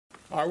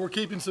All right, we're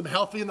keeping some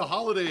healthy in the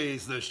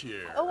holidays this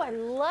year. Oh, I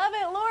love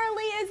it. Laura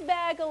Lee is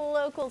back, a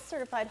local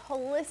certified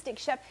holistic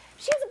chef.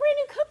 She has a brand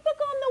new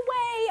cookbook on the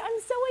way.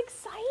 I'm so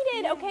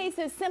excited. Yay. Okay,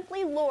 so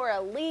Simply Laura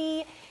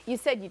Lee. You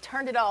said you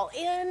turned it all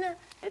in.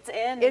 It's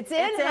in. It's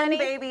in, honey.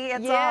 Baby.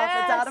 It's Yes.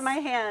 off. It's out of my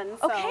hands.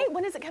 So. Okay,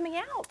 when is it coming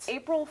out?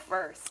 April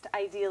 1st,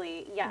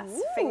 ideally. Yes.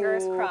 Ooh.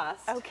 Fingers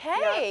crossed.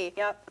 Okay.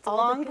 Yep. It's a All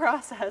long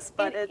process,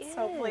 but It it's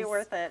hopefully is.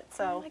 worth it.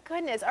 So. Oh my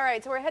goodness. All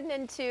right, so we're heading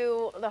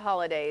into the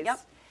holidays. Yep.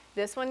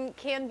 This one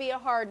can be a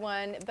hard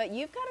one, but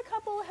you've got a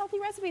couple of healthy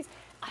recipes.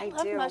 I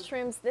love do.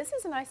 mushrooms. This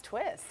is a nice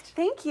twist.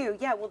 Thank you.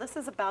 Yeah, well, this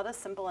is about as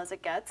simple as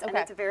it gets, and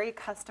Okay. it's very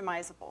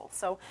customizable.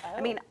 So, I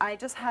Oh. mean, I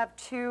just have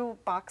 2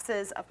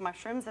 boxes of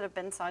mushrooms that have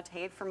been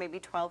sauteed for maybe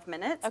 12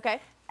 minutes.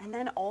 Okay. And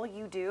then all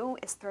you do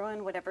is throw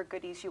in whatever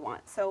goodies you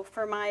want. So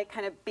for my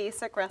kind of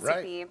basic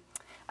recipe,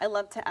 I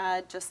love to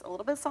add just a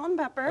little bit of salt and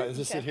pepper. Is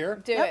this it here?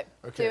 Do Yep.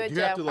 it. Okay. Do it, Do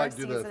you have Joe. to like Our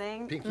do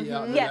seasoning. the pinky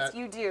out? And Yes, that?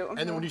 you do. And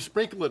then when you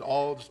sprinkle it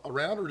all just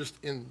around, or just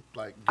in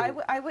like?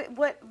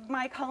 What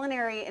my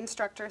culinary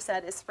instructor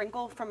said is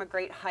sprinkle from a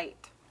great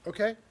height.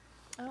 Okay.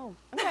 Oh,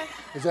 okay.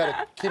 Is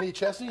that a Kenny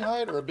Chesney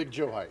height or a Big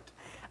Joe height?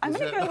 I'm Is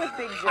going to that- go with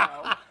Big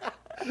Joe.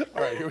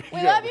 All right, here we We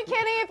go. love you,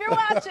 Kenny, if you're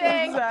watching.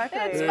 Exactly.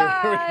 It's There we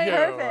fine. go.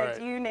 Perfect. All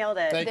right. You nailed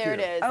it. Thank There you. it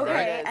is. All There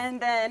right. it Okay, is.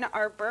 and then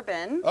our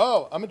bourbon.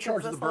 Oh, I'm in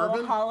charge Gives of the us a little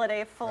bourbon. holiday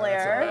That's a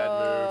flair.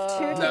 bad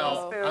move. 2 Now,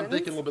 tablespoons. I'm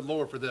thinking a little bit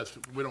lower for this.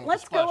 We don't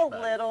Let's want go a the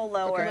splash bag. little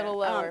lower. A little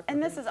lower.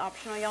 And this is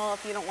optional, y'all.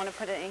 If you don't want to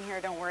put it in here,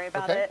 don't worry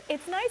about Okay. it.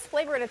 It's nice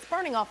flavor, and it's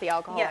burning off the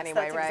alcohol Yes,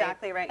 anyway, that's right?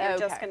 exactly right. You're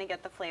just Okay. going to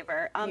get the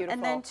flavor. And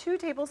Beautiful. then 2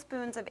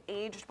 tablespoons of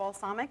aged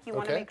balsamic. You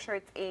want to Okay. make sure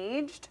it's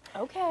aged.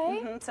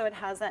 Okay. So it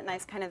has that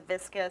nice kind of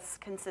viscous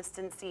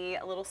consistency,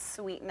 a little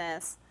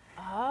sweetness.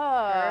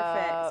 Oh.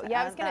 Perfect.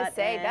 Yeah, I was Add going to that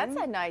say, in. that's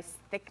a nice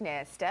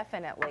thickness,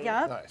 definitely.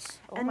 Yep. Nice.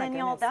 Oh And my then,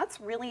 y'all, goodness.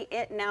 that's really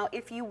it. Now,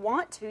 if you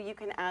want to, you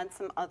can add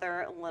some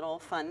other little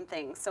fun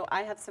things. So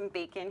I have some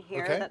bacon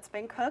here Okay. that's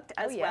been cooked,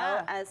 as yeah.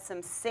 well as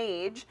some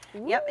sage.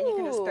 Yep, and you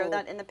can just throw Ooh.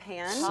 that in the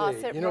pan. Toss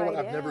Sage. it You know what?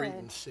 right I've never in.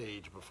 eaten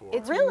sage before.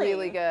 It's Really?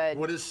 really good.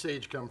 Where does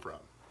sage come from?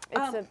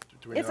 It's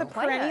Do we It's know? a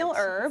perennial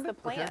plant. herb. It's the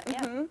plant, Okay.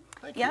 yeah.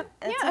 Thank Yep,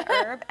 you. it's an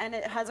herb, and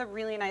it has a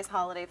really nice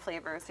holiday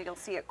flavor, so you'll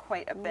see it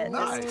quite a bit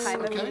Nice, this time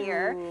of okay.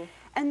 year.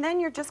 And then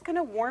you're just going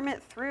to warm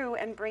it through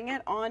and bring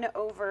it on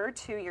over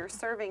to your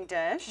serving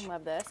dish.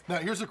 Love this. Now,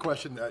 here's a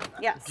question.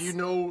 Yes. Do you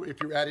know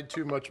if you added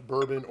too much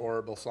bourbon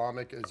or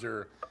balsamic? Is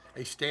there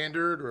a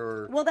standard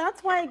or? Well,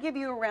 that's why I give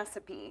you a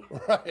recipe.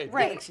 Right.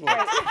 Right. Excellent.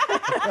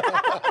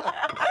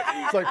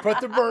 It's like put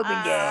the bourbon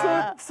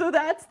down. So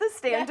that's the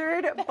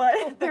standard,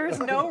 but there's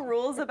no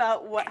rules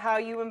about how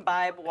you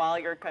imbibe while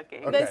you're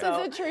cooking. Okay. This So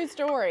is a true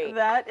story.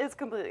 that is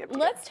completely up to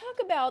you. Let's talk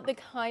about the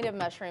kind of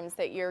mushrooms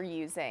that you're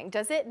using.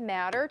 Does it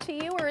matter to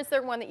you, or is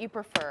there one that you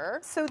prefer?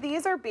 So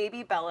these are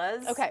baby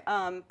bellas, Okay.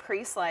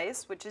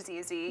 Pre-sliced, which is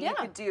easy. Yeah. You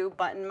could do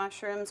button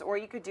mushrooms or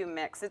you could do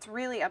mix. It's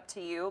really up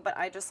to you, but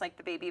I just like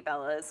the baby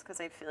bellas because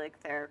I feel like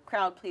they're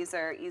crowd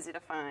pleaser, easy to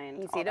find.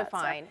 all Easy to that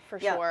stuff. find, for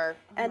Yeah. sure.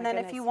 Oh And my then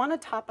if you goodness. want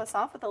to top us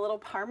off with a little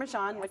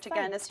Parmesan, which Yes,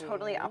 again I is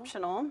totally do.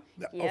 optional,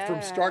 Now,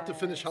 from start to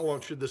finish, how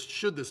long should this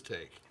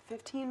take?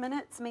 15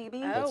 minutes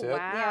maybe. Oh, That's it?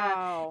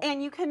 wow. Yeah,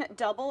 and you can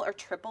double or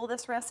triple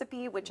this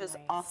recipe, which is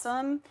Nice.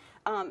 awesome.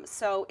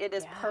 So it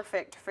is Yeah.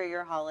 perfect for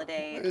your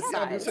holiday I'm gonna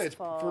size. say it's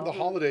for the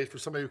holidays. For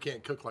somebody who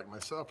can't cook like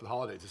myself, for the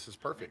holidays, this is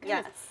perfect.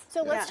 Yes.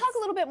 So let's Yes. talk a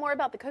little bit more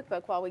about the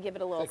cookbook while we give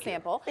it a little Thank you.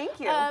 sample. Thank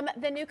you.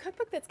 The new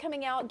cookbook that's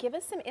coming out, give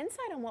us some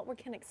insight on what we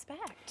can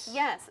expect.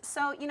 Yes,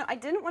 so I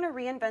didn't want to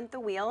reinvent the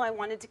wheel. I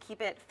wanted to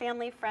keep it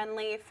family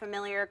friendly,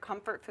 familiar,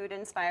 comfort food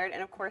inspired,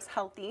 and of course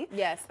healthy.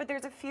 Yes. But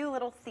there's a few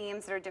little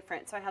themes that are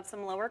different. So I have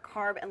some lower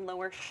carb and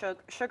lower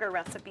sugar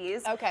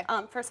recipes. Okay.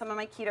 For some of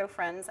my keto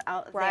friends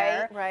out Right,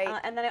 there. right.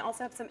 And then I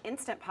also have some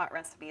Instant Pot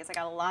recipes. I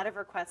got a lot of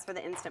requests for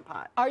the Instant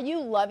Pot. Are you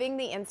loving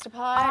the Instapot?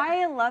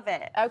 I love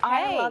it. I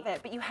Okay. love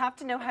it, but you have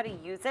to know how to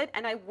use it,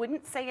 and I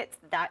wouldn't say it's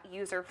that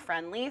user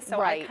friendly, so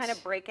Right. I kind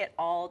of break it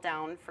all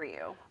down for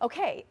you.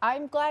 Okay,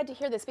 I'm glad to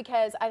hear this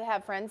because I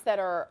have friends that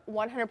are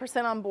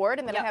 100% on board,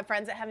 and then I Yep. have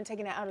friends that haven't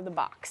taken it out of the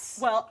box.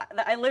 Well,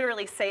 I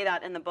literally say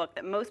that in the book,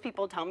 that most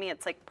people tell me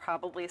it's like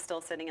probably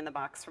still sitting in the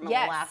box from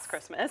Yes. last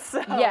Christmas. So,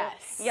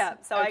 Yes. Yeah,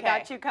 so I Okay.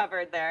 got you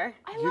covered there.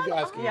 I You love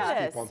guys all can just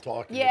this. keep on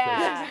talking.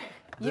 Yeah.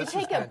 because You this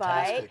take is a bite.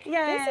 fantastic.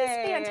 This is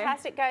Yay.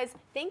 fantastic, guys.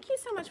 Thank you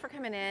so much for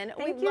coming in.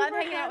 Thank we you love for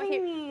hanging out with you.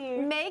 having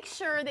me. Make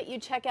sure that you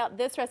check out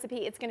this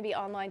recipe. It's going to be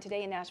online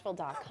today in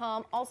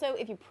Nashville.com. Also,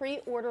 if you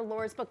pre-order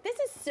Laura's book, this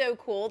is so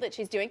cool that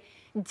she's doing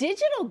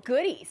digital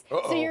goodies.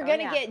 So you're going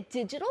to yeah. get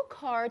digital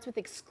cards with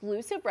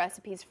exclusive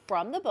recipes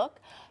from the book,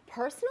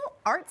 personal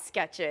art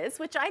sketches,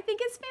 which I think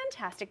is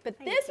fantastic. But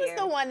this is you.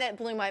 the one that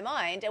blew my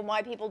mind, and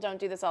why people don't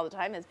do this all the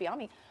time is beyond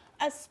me.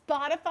 A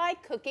Spotify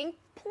cooking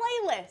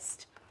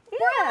playlist.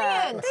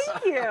 Yeah, Brilliant.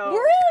 thank you.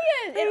 Brilliant.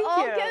 It Thank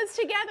all you. goes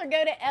together.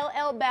 Go to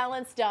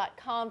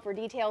llbalance.com for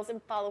details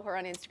and follow her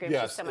on Instagram.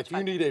 Yes, She's so much if you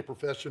fun. need a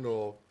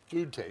professional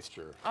food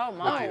taster. Oh,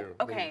 my. with you,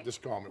 then Okay.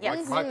 Just call me.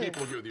 Yes. My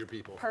people get with your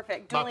people.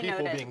 Perfect. My Duly people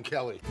noted. being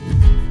Kelly.